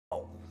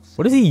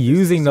What is he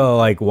using to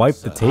like wipe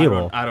the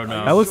table? I don't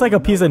know. That looks like a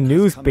piece of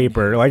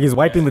newspaper. Like he's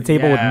wiping the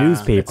table with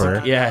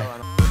newspaper. Yeah.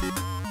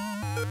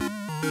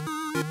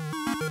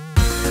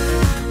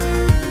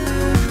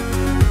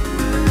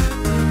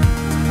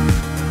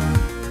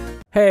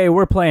 Hey,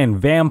 we're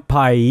playing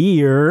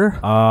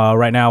Vampyr.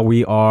 Right now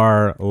we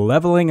are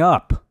leveling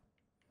up.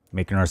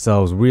 Making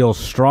ourselves real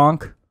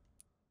strong.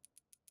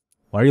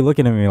 Why are you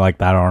looking at me like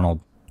that,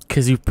 Arnold?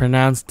 Because you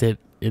pronounced it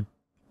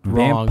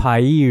wrong.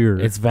 Vampyr.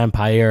 It's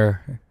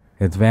vampire.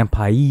 It's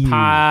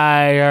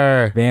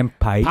vampire.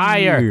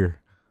 Vampire.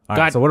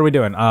 Alright, so what are we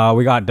doing?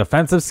 We got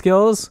defensive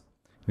skills.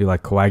 We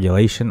like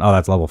coagulation. Oh,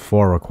 that's level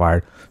 4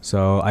 required.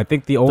 So I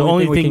think the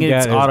only thing we can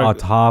get is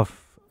autophagy.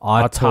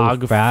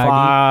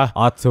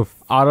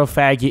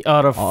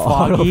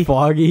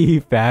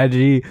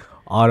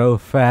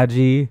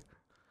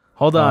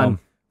 Hold on.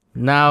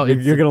 Now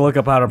you're gonna look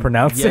up how to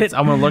pronounce it.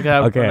 I'm gonna look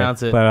at how to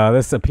pronounce it. But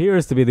this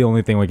appears to be the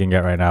only thing we can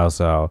get right now.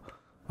 So,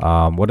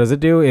 what does it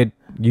do?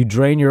 You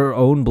drain your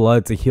own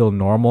blood to heal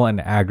normal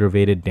and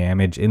aggravated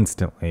damage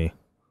instantly.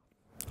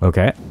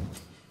 Okay.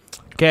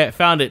 Okay,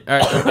 found it. All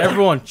right,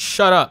 everyone,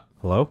 shut up.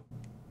 Hello.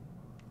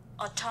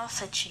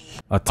 Autophagy.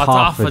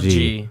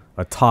 Autophagy.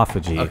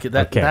 Autophagy. Okay,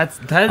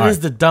 that is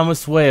the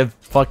dumbest way of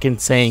fucking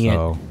saying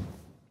it.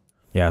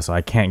 Yeah, so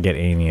I can't get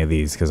any of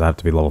these because I have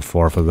to be level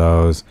 4 for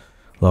those.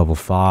 Level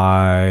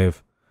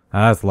 5.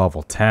 That's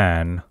level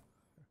 10.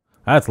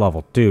 That's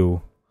level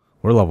 2.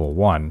 We're level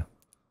 1.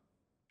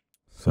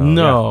 So,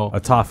 no. Yeah,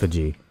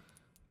 autophagy.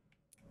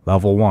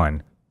 Level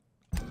 1.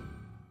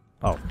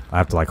 Oh, I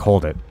have to like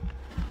hold it.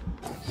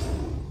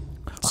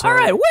 All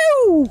right, woo!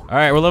 All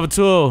right, we're level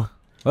 2.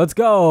 Let's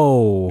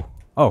go.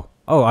 Oh,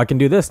 I can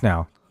do this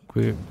now.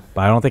 Weird.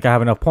 But I don't think I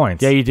have enough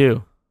points. Yeah, you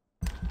do.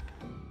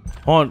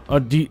 Hold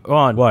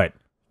on. What?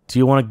 Do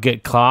you want to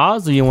get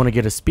claws or you want to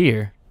get a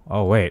spear?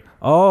 Oh, wait.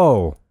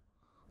 Oh.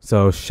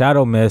 So,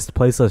 Shadow Mist.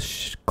 Place a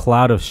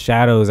cloud of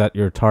shadows at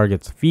your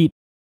target's feet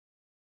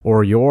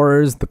or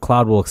yours. The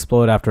cloud will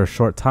explode after a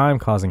short time,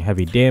 causing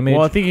heavy damage.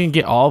 Well, I think you can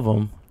get all of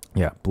them.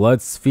 Yeah.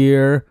 Blood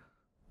Sphere.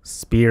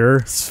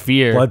 Sphere.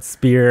 Blood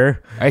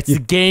Spear. It's the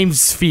game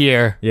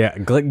sphere. Yeah.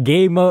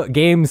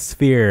 Game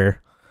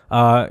Sphere.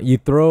 You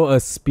throw a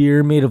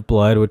spear made of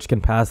blood, which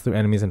can pass through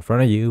enemies in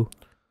front of you.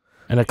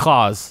 And a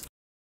claws.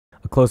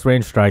 A close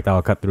range strike that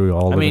will cut through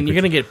all of them. I mean, you're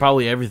going to get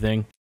probably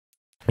everything.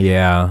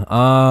 Yeah.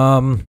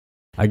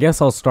 I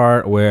guess I'll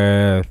start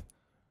with...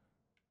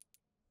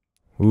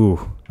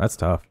 Ooh, that's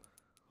tough.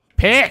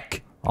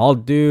 Pick! I'll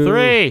do...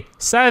 3,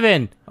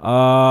 7,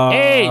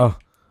 8,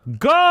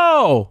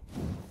 go!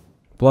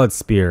 Blood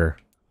Spear.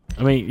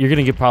 I mean, you're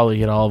going to probably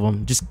get all of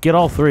them. Just get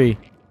all 3.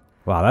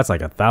 Wow, that's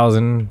like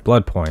 1,000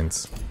 blood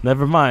points.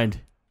 Never mind.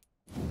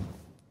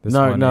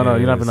 No, you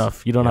don't have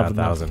enough. You don't have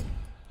enough. 1,000.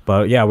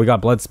 But yeah, we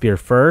got Blood Spear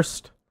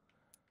first.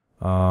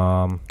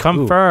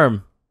 Confirm.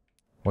 Ooh.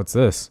 What's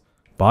this?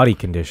 Body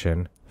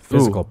condition.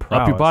 Physical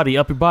prowess.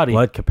 Up your body.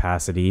 Blood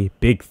capacity.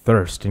 Big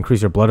thirst.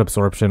 Increase your blood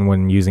absorption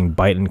when using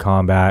bite in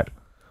combat.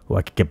 Oh,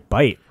 I could get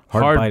bite.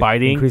 Hard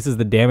biting. Increases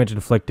the damage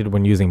inflicted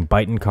when using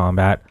bite in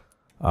combat.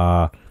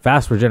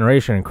 Fast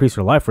regeneration. Increase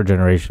your life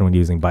regeneration when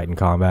using bite in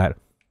combat.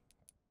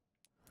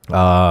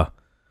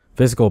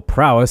 Physical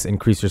prowess.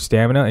 Increase your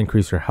stamina.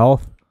 Increase your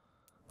health.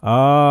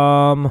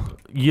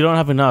 You don't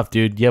have enough,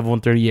 dude. You have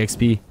 130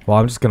 XP. Well,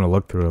 I'm just gonna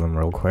look through them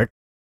real quick.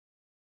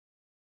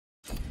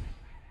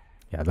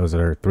 Yeah, those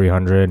are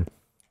 300.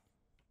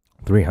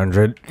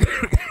 300.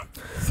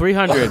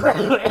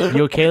 300.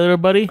 You okay, little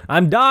buddy?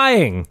 I'm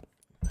dying.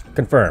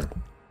 Confirm.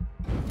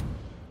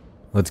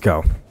 Let's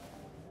go.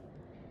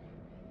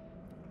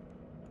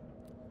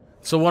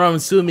 So what I'm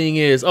assuming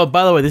is... Oh,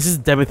 by the way, this is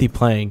Demothy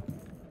playing.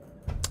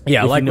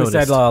 Yeah, like we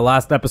said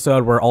last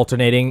episode, we're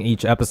alternating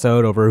each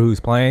episode over who's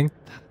playing.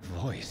 That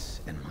voice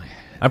in my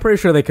head. I'm pretty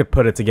sure they could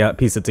put it together,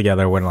 piece it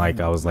together when like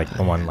I was like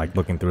the one like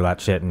looking through that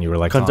shit, and you were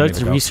like,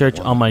 conduct research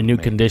on my new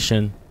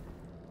condition.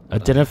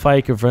 Identify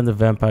and confront the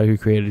vampire who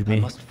created me. I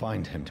must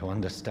find him to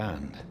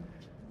understand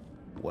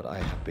what I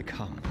have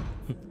become.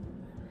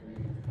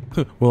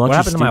 Well, what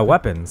happened to my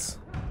weapons?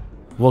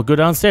 Well, go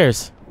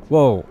downstairs.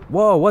 Whoa,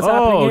 what's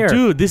happening here? Oh,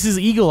 dude, this is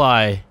Eagle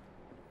Eye.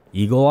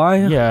 Eagle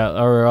Eye? Yeah,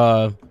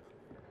 or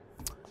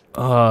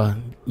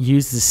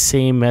use the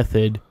same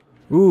method.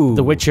 Ooh.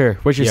 The Witcher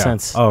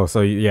sense. Oh,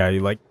 so yeah,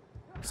 you like...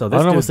 So this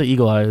I don't know what's the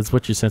Eagle Eye. It's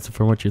Witcher sense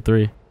from Witcher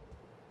 3.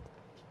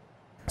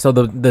 So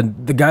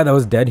the guy that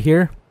was dead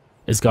here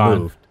is gone.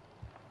 Moved.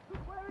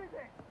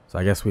 So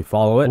I guess we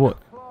follow it.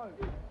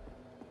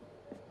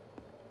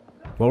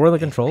 What were the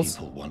controls?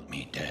 People want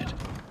me dead.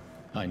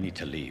 I need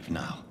to leave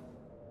now.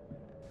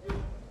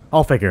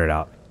 I'll figure it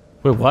out.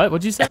 Wait, what?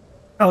 What'd you say?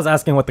 I was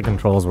asking what the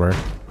controls were.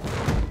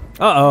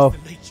 Uh-oh.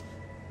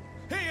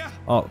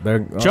 Oh, there.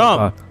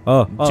 Jump!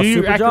 Do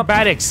your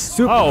acrobatics!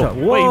 Super jump.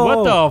 Wait,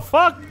 what the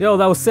fuck? Yo,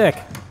 that was sick.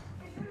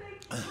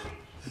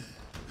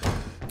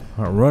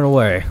 Run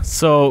away.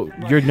 So,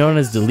 you're known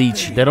as the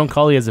Leech. They don't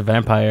call you as a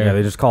vampire. Yeah,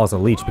 they just call us a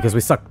leech because we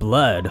suck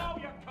blood.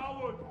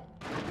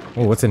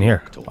 Oh, what's in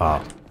here?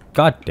 Oh,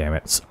 god damn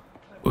it.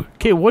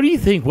 Okay, what do you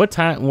think? What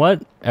time?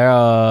 What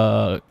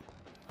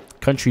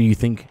country you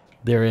think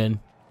they're in?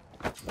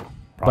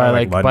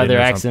 Probably by London their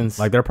or something. accents.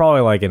 Like they're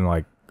probably like in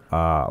like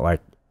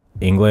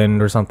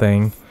England or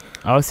something.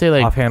 I would say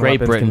like Offhand Great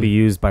weapons Britain. can be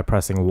used by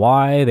pressing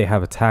Y. They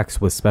have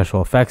attacks with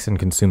special effects and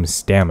consume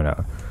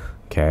stamina.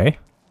 Okay.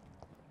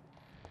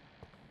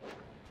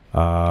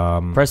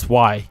 Press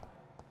Y.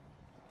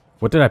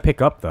 What did I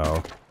pick up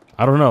though?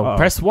 I don't know. Uh-oh.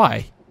 Press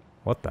Y.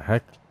 What the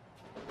heck?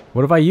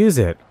 What if I use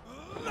it?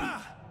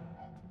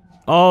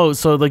 Oh,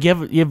 so like you're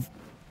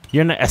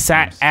an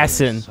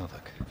assassin.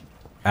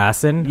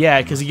 Assassin?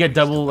 Yeah, because you get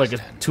double like a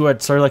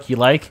two-edged sword like you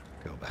like.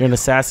 You're an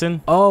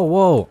assassin. Oh,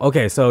 whoa.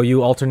 Okay, so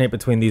you alternate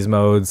between these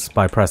modes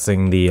by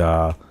pressing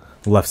the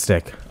left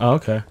stick. Oh,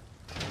 okay.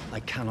 I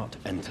cannot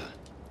enter.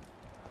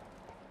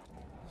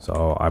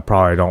 So I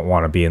probably don't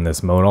want to be in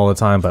this mode all the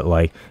time, but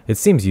like it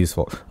seems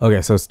useful.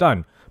 Okay, so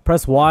stun.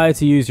 Press Y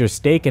to use your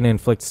stake and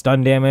inflict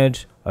stun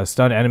damage. A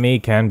stunned enemy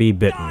can be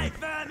bitten.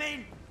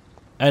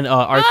 And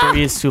R3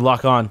 is to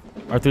lock on.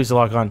 R3 is to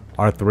lock on.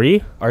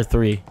 R3?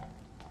 R3.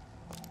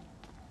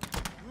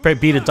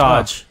 Beat a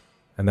dodge.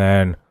 And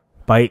then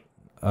bite.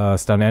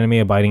 Stun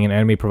enemy. Biting an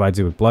enemy provides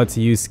you with blood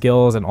to use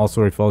skills and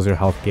also refills your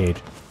health gauge.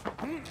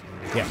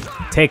 Yeah,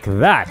 take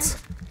that.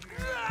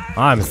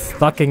 I'm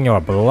sucking your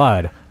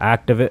blood.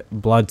 Activate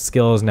blood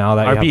skills now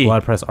that you RB. have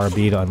blood. Press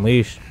RB to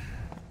unleash.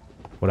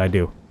 What'd I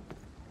do?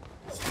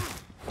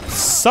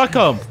 Suck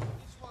him.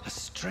 A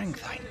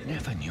strength I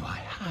never knew I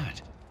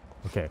had.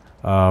 Okay.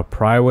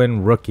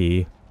 Prywin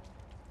rookie.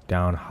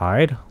 Down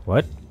hide.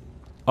 What?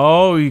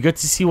 Oh, you get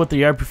to see what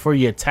they are before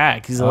you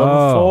attack. He's a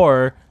level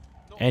 4,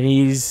 and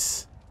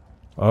he's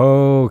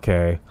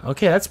Okay.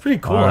 okay. That's pretty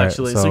cool, All right,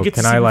 actually. So so you get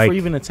to can see I, before like- you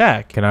even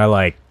attack. Can I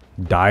like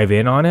dive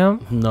in on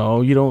him?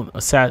 No, you don't.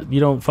 You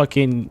don't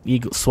fucking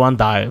eagle swan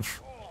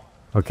dive.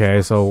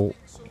 Okay, so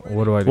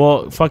what do I do?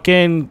 Well,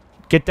 fucking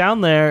get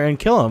down there and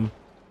kill him.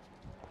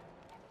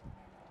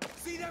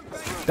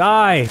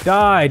 Die!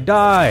 Die!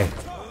 Die!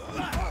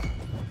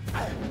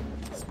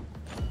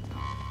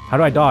 How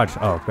do I dodge?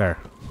 Oh, there.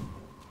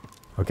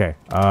 Okay.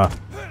 I'm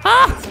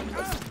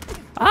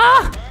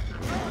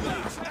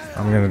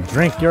gonna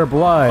drink your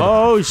blood.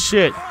 Oh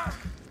shit!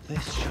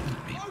 This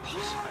shouldn't be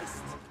possible.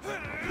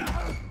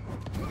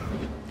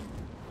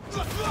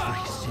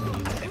 Every sinew,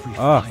 every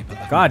Oh, fiber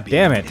of God my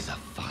damn being it. is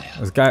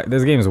afire.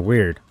 This game is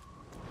weird.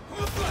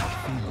 I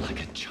feel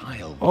like a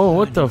child. Oh,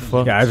 what the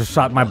fuck? Yeah, I just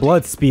shot my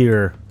blood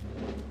spear.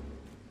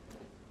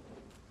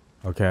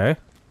 Okay.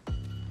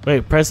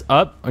 Wait, press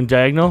up on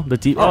diagonal. The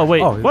deep. Oh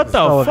wait, what the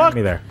oh, fuck?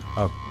 Me there.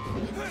 Oh.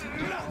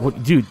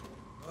 What, dude?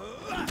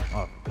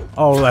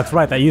 Oh, that's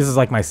right. That uses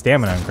like my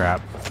stamina and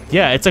crap.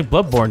 Yeah, it's like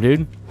Bloodborne,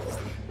 dude.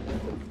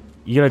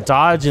 You gotta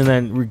dodge and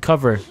then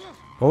recover.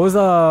 What was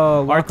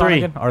R3.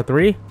 again?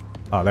 R3?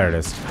 Oh, there it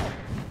is.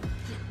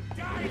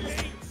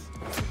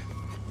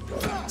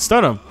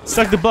 Stun him.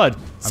 Suck the blood.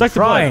 Suck the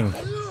Trying.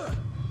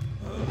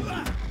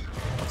 blood.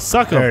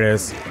 Suck him. There it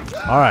is.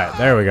 All right,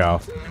 there we go.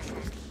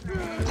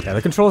 Yeah,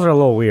 the controls are a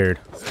little weird.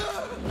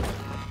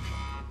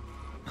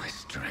 My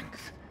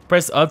strength.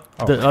 Press up.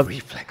 The up.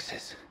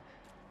 Reflexes.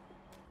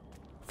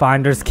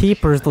 Finders,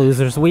 keepers,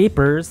 losers,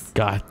 weepers.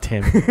 God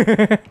damn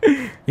it.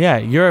 Yeah,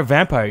 you're a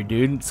vampire,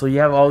 dude. So you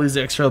have all these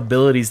extra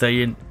abilities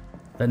that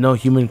no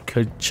human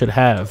should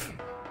have.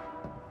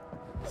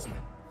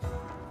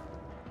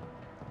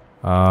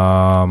 Where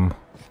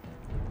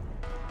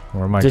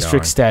am I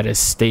District going? status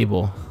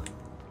stable.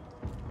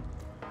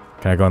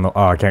 Can I go in the?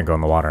 Oh, I can't go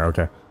in the water.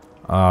 Okay.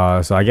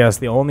 So I guess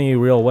the only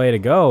real way to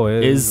go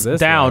is this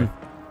down. way.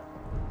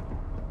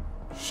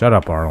 Shut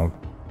up, Arnold.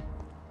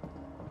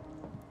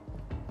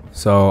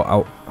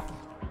 So,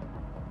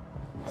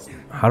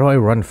 how do I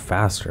run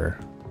faster?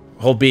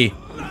 Hold B.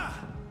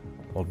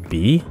 Hold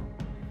B?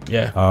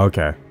 Yeah. Oh,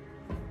 okay.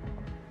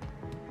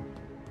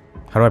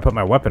 How do I put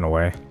my weapon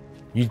away?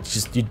 You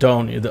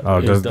don't.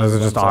 Oh, does it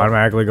just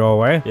automatically go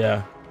away?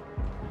 Yeah.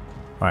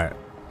 Alright.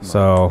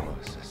 So,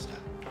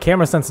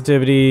 camera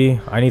sensitivity.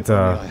 I'm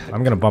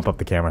gonna bump up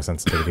the camera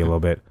sensitivity a little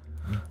bit.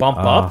 Bump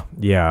up.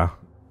 Yeah.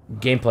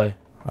 Gameplay.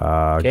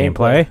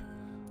 Gameplay.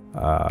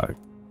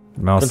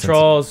 Mouse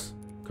Controls.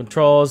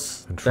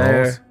 Controls.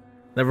 There.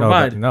 Never No,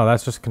 mind. no,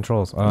 that's just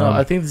controls. No,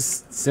 I think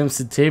this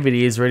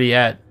sensitivity is already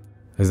at.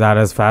 Is that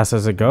as fast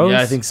as it goes? Yeah,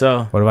 I think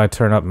so. What if I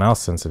turn up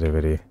mouse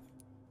sensitivity?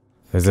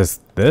 Is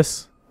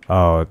this?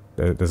 Oh,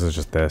 this is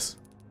just this.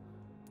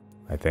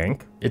 I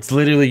think. It's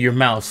literally your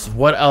mouse.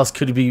 What else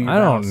could it be? I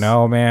don't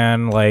know,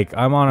 man. Like,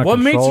 I'm on a What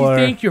makes controller.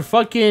 you think you're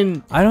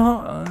fucking I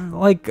don't,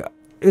 like,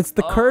 it's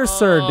the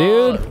cursor,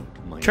 dude.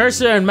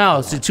 cursor and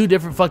mouse are two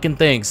different fucking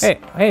things? Hey.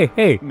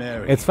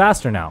 Mary. It's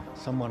faster now.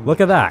 Someone Look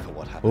at that. for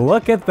what happened.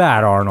 Look at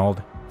that,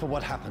 Arnold. For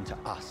what happened to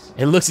us.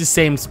 It looks the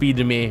same speed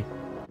to me.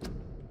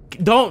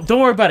 Don't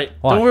worry about it.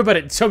 What? Don't worry about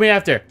it. Show me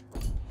after.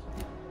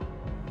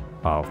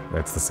 Oh,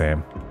 it's the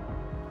same.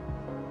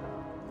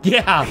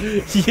 Yeah.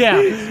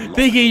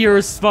 Thinking you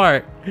were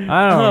smart. I don't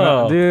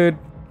know, Oh. dude.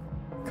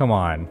 Come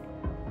on.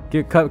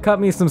 Cut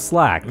me some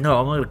slack. No,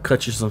 I'm gonna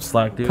cut you some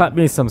slack, dude. Cut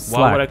me some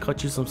Why would I slack.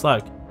 cut you some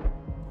slack?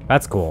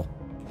 That's cool.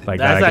 Like That's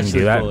that I can actually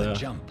do that. cool, yeah.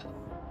 Jump.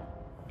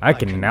 I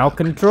can now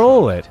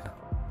control it.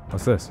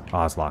 What's this?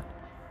 Oh, it's locked.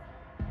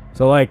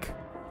 So like,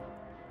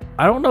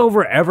 I don't know if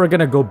we're ever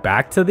gonna go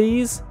back to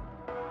these.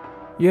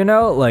 You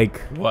know, like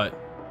What?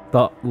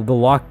 the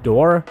locked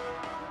door.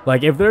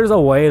 Like if there's a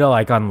way to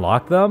like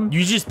unlock them.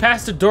 You just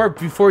passed the door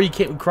before you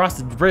came across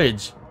the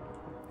bridge.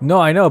 No,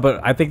 I know,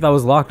 but I think that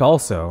was locked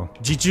also.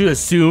 Did you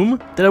assume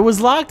that it was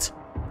locked?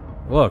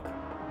 Look.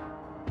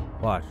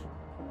 Watch.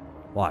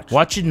 Watch.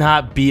 Watch it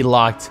not be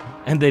locked,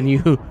 and then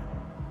you.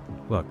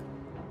 Look.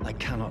 I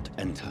cannot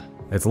enter.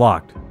 It's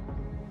locked.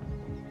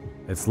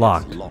 It's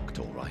locked. It's locked,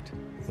 all right.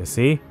 You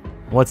see?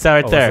 What's that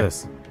right Oh, there?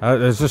 what's this?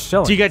 It's just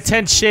showing. So you got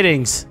 10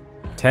 shittings.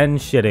 10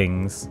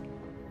 shittings.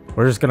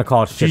 We're just gonna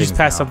call it shittings You just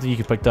passed now. something you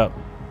could picked up.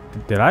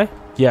 Did I?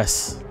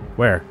 Yes.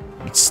 Where?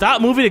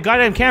 Stop moving the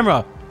goddamn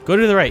camera. Go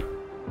to the right.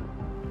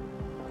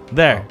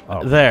 There.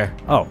 Oh. There.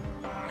 Oh.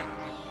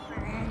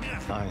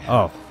 I have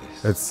Oh.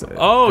 this. It's.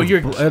 Oh,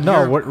 you're.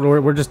 no, you're-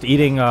 we're just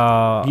eating.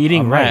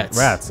 Eating right, rats.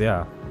 Rats.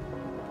 Yeah.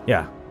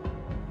 Yeah.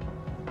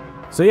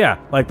 So yeah,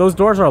 like those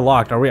doors are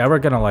locked. Are we ever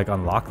gonna like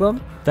unlock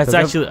them? That's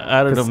actually.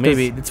 I don't know.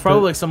 Maybe it's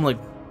probably like some like.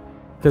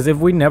 Because if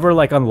we never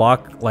like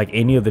unlock like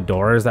any of the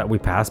doors that we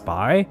pass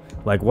by,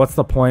 like what's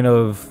the point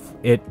of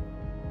it?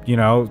 You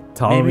know,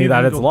 telling me we that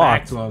can it's go back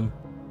locked. to 'em.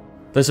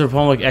 There's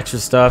probably like extra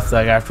stuff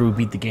like after we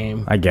beat the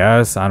game. I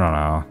guess. I don't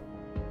know.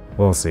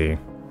 We'll see.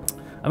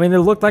 I mean, it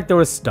looked like there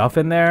was stuff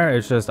in there.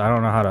 It's just I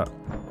don't know how to.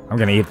 I'm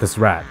gonna eat this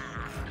rat.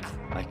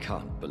 I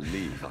can't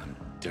believe I'm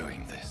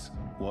doing this.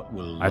 What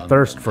will I London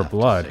thirst for have to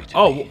blood. say to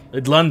Oh, me?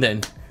 it's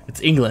London.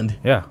 It's England.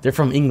 Yeah. They're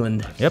from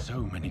England. Yep. So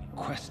many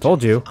questions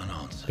Told you.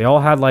 unanswered. They all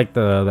had like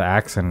the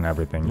accent and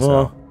everything.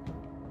 Well,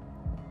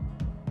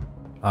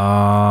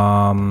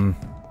 So.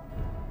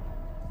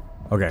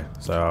 Okay.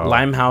 So.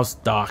 Limehouse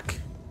Dock.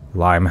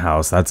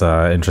 Limehouse. That's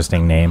a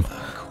interesting name. The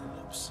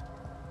corpse.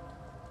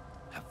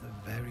 Have the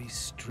very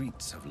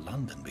streets of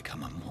London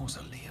become a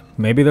mausoleum?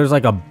 Maybe there's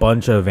like a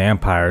bunch of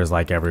vampires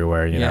like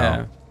everywhere. You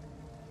know.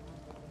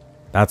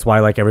 That's why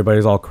like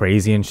everybody's all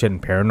crazy and shit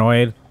and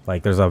paranoid.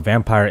 Like there's a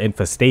vampire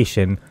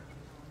infestation.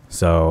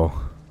 So.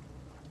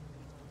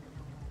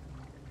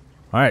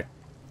 Alright.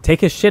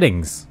 Take his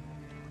shittings.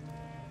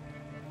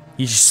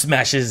 He just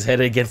smashes his head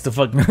against the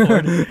fucking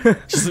board.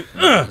 Just like,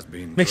 Has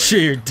been make sure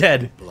you're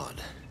dead.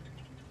 blood.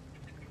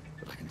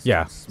 But I can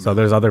Yeah. still So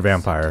there's smell other the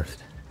vampires.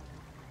 scent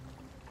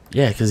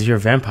Yeah, because you're a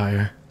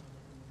vampire.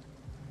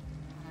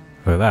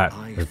 Look at that. of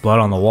it. I There's blood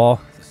on the wall.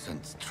 follow the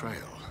scent's trail.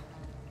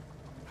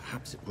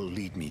 Perhaps it will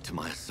lead me to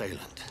my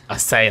assailant.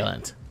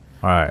 Assailant.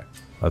 Alright.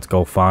 Let's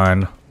go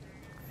find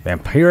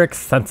vampiric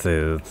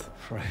senses.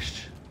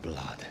 Fresh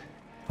blood.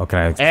 Oh, can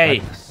I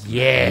Hey.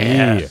 Yeah.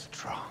 Yeah.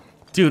 Strong.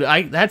 Dude,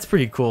 that's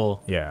pretty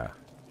cool. Yeah.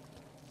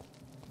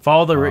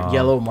 Follow the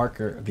yellow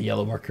marker. The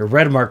yellow marker.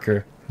 Red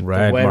marker.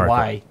 Red the marker.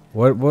 Y.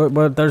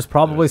 What there's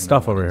probably There's no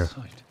stuff one over in here.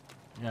 sight.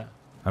 Yeah.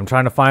 I'm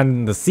trying to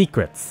find the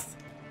secrets.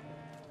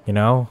 You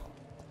know?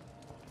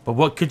 But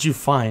what could you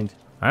find?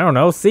 I don't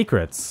know,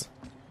 secrets.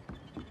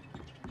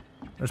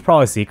 There's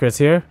probably secrets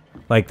here.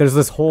 Like, there's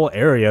this whole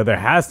area. There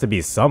has to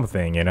be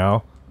something, you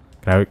know?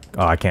 Can I?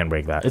 Oh, I can't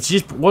break that. It's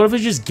just, what if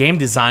it's just game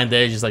design that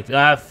is just like,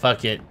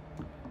 fuck it.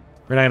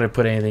 We're not gonna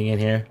put anything in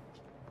here.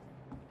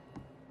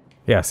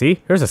 Yeah,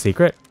 see? Here's a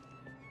secret.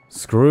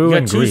 Screw You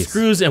and got two grease.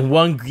 screws and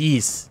one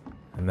grease.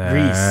 And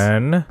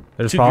then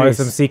there's Two probably grease.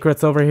 some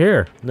secrets over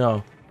here.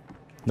 No.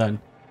 None.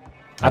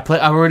 I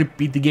already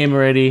beat the game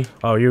already.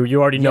 Oh,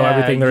 you already know Yeah,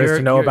 everything there is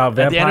to know about At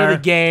the end of vampire?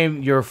 the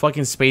game, you're a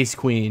fucking space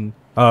queen.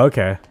 Oh,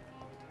 okay.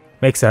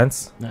 Makes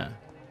sense. Nah.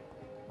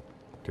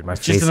 Dude, my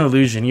It's just face. an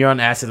illusion. You're on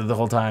acid the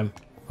whole time.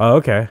 Oh,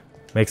 okay.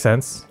 Makes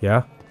sense.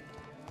 Yeah.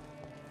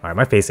 Alright,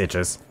 my face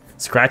itches.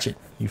 Scratch it,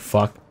 you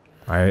fuck.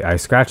 I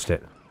scratched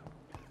it.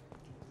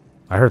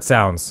 I heard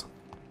sounds.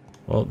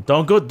 Well,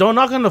 don't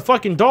knock on the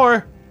fucking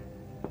door.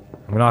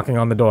 I'm knocking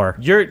on the door.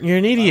 You're an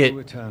I'll idiot.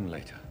 return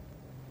later.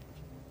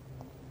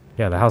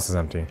 Yeah, the house is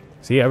empty.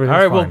 See, everything's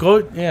All right, well, fine.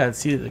 go. Yeah,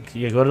 see,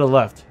 yeah, go to the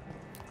left.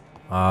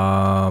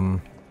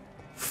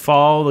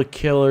 Follow the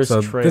killer's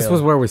So trail. this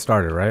was where we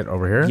started, right?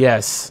 Over here?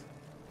 Yes.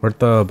 Where'd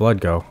the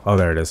blood go? Oh,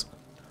 there it is.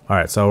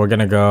 Alright, so we're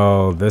gonna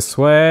go this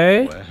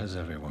way. Where has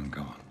everyone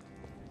gone?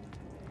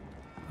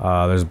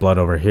 There's blood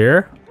over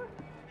here.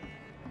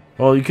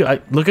 Well, you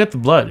could look at the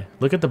blood.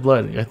 Look at the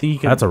blood. I think you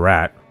can. That's a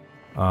rat.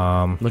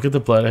 Look at the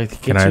blood. I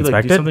think. Can I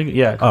inspect do it? something?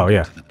 Yeah. Oh,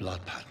 yeah. To the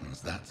blood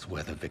patterns, that's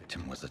where the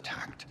victim was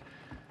attacked.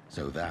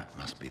 So that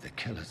must be the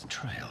killer's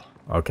trail.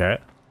 Okay.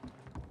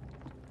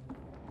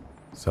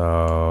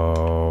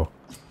 So,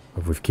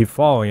 if we keep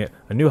following it,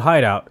 a new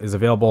hideout is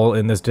available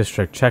in this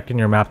district. Check in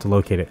your map to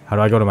locate it. How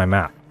do I go to my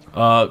map?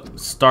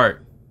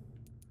 Start.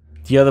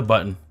 The other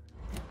button.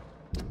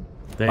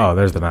 There. Oh,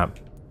 there's the map.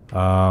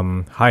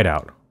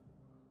 Hideout.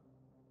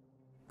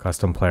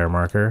 Custom player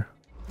marker.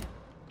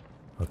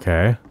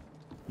 Okay.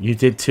 You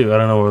did too. I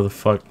don't know where the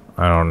fuck.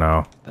 I don't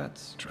know. That's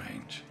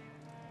strange.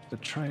 The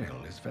trail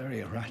is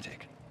very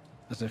erratic,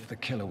 as if the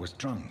killer was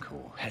drunk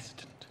or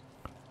hesitant.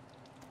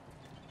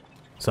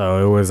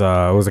 So it was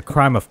a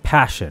crime of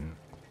passion.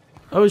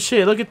 Oh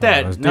shit! Look at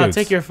that. those Now dudes.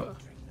 take your.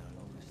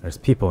 There's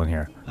people in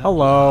here.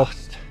 Hello.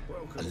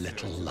 A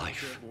little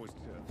life.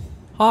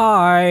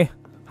 Hi.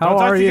 How Don't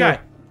talk are to the you? guy.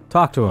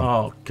 Talk to him.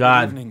 Oh Good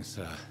god. evening,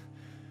 sir.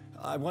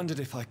 I wondered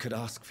if I could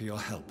ask for your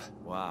help.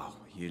 Wow,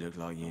 you look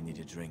like you need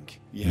a drink.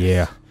 Yes.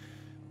 Yeah.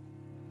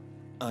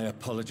 I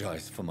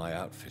apologize for my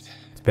outfit.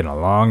 It's been a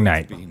long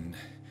night.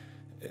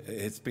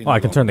 It's been. Oh, a I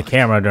can long turn the night.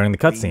 camera during the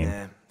Been cutscene.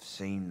 there,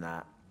 seen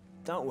that.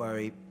 Don't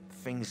worry,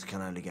 things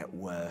can only get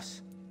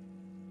worse.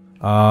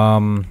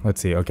 Let's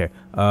see. Okay.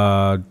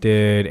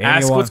 Did anyone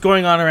Ask what's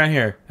going on around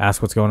here.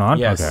 ask what's going on?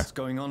 Yes. Okay. What's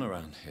going on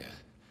around here?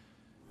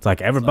 It's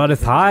like everybody's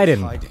It's like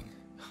everybody's hiding.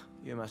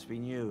 You must be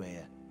new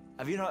here.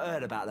 Have you not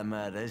heard about the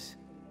murders?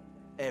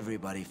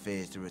 Everybody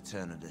fears the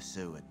return of the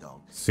sewer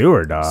dog.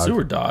 Sewer dog.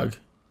 Sewer dog.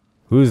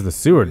 Who's the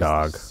sewer Who is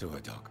dog? this sewer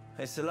dog.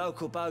 It's the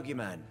local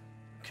bogeyman.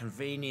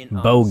 Convenient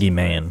Bogeyman.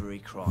 answer for every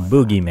crime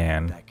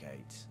Boogeyman. for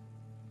decades.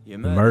 You You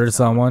murdered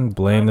someone,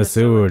 blame the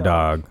sewer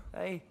dog.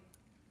 Hey,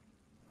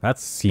 That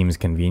seems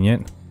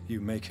convenient. You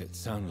make it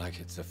sound like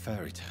it's a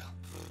fairy tale.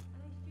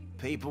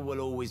 people will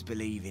always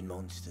believe in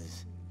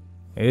monsters.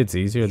 It's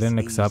easier than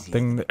It's easier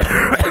accepting to the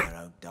get their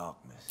own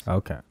darkness.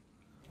 Okay.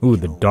 Ooh,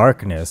 the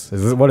darkness.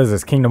 Is this, what is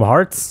this? Kingdom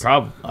Hearts?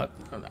 Probably.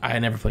 I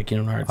never played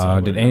Kingdom Hearts. so I Did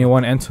wouldn't know.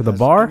 anyone enter the Has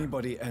bar?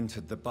 anybody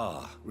entered the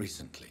bar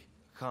recently?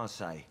 Can't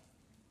say.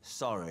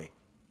 Sorry.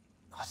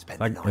 I spent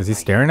Like, the night is he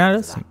making staring at love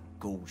us? to that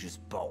gorgeous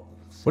bowl.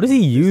 What is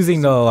he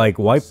using to like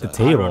wipe the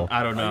table?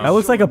 I don't know. That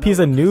looks like a piece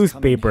of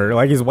newspaper.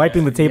 Like he's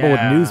wiping the table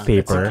Yeah. with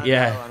newspaper.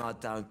 Yeah. And I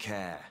don't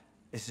care.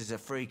 This is a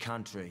free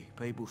country.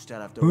 People still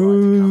have the This right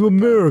to is come and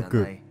go, America.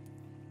 don't they?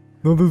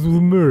 No, this was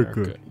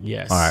America.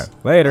 Yes. All right,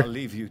 I'll later.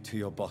 leave you to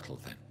your bottle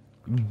then.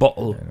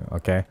 Bottle.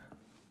 Okay.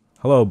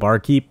 Hello,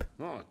 barkeep.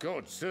 Oh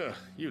God, sir,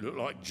 you look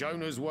like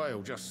Jonah's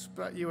whale just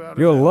spat you out.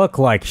 You of hell. look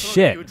like Can I get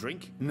shit. you a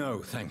drink? No,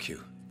 thank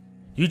you.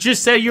 You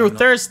just said you were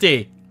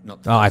thirsty. Not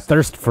Oh, I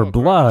thirst for Well,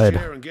 grab a blood.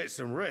 chair and get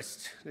some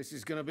rest. This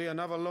is going to be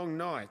another long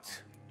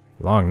night.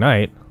 Long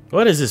night.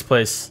 What is this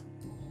place?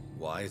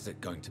 Why is it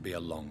going to be a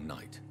long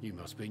night? You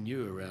must be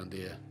new around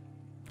here.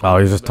 Oh,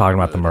 he's just talking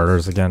about the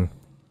murders again.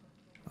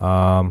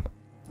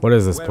 What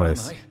is this Where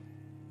place? am I?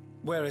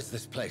 Where is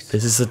this place?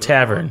 This is a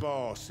tavern.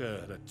 Bar,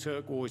 sir, the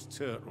Turquoise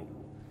Turtle.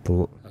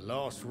 The- The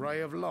last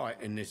ray of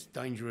light in this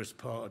dangerous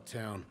part of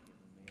town.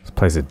 This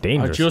place is Aren't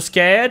dangerous. you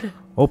scared?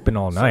 Open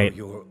all So night.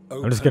 you're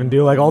I'm just gonna open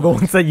do like all the all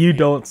ones that you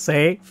don't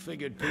say.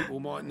 Figured people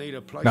might need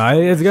a place. No,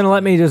 to it's rest gonna let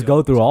in me the just go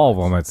dark through all of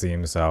times. them, it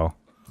seems, so.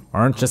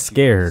 Aren't you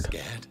scared?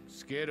 Scared?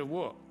 Scared of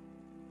what?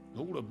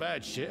 All the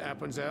bad shit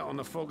happens out on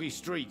the foggy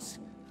streets.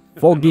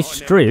 Foggy I never go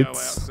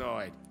streets?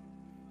 outside.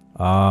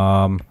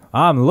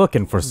 I'm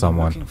looking for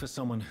someone. Looking for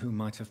someone who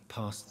might have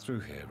passed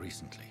through here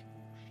recently.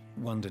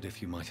 Wondered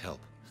if you might help.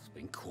 It's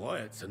been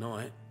quiet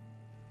tonight.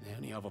 The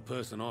only other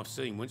person I've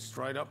seen went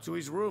straight up to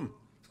his room.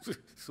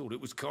 Thought it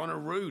was kind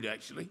of rude,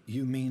 actually.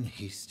 You mean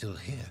he's still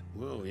here?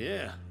 Well,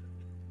 yeah.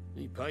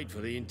 He paid for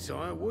the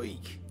entire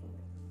week.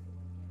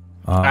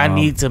 I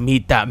need to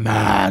meet that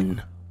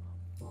man.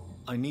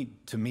 I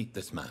need to meet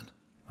this man.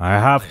 I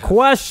have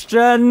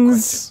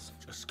questions.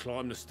 Just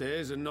climb the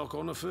stairs and knock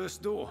on the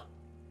first door.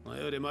 I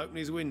heard him open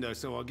his window,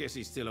 so I guess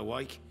he's still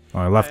awake.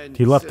 Oh,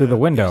 he left through the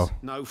yes, window.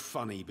 no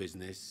funny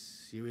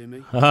business. You hear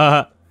me?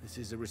 This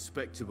is a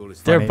respectable They're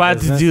estate. about to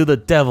business? do the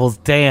devil's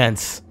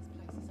dance.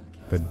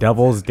 The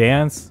devil's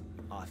dance?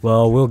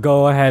 Well, we'll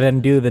go ahead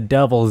and do the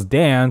devil's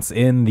dance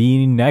in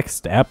the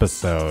next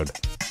episode.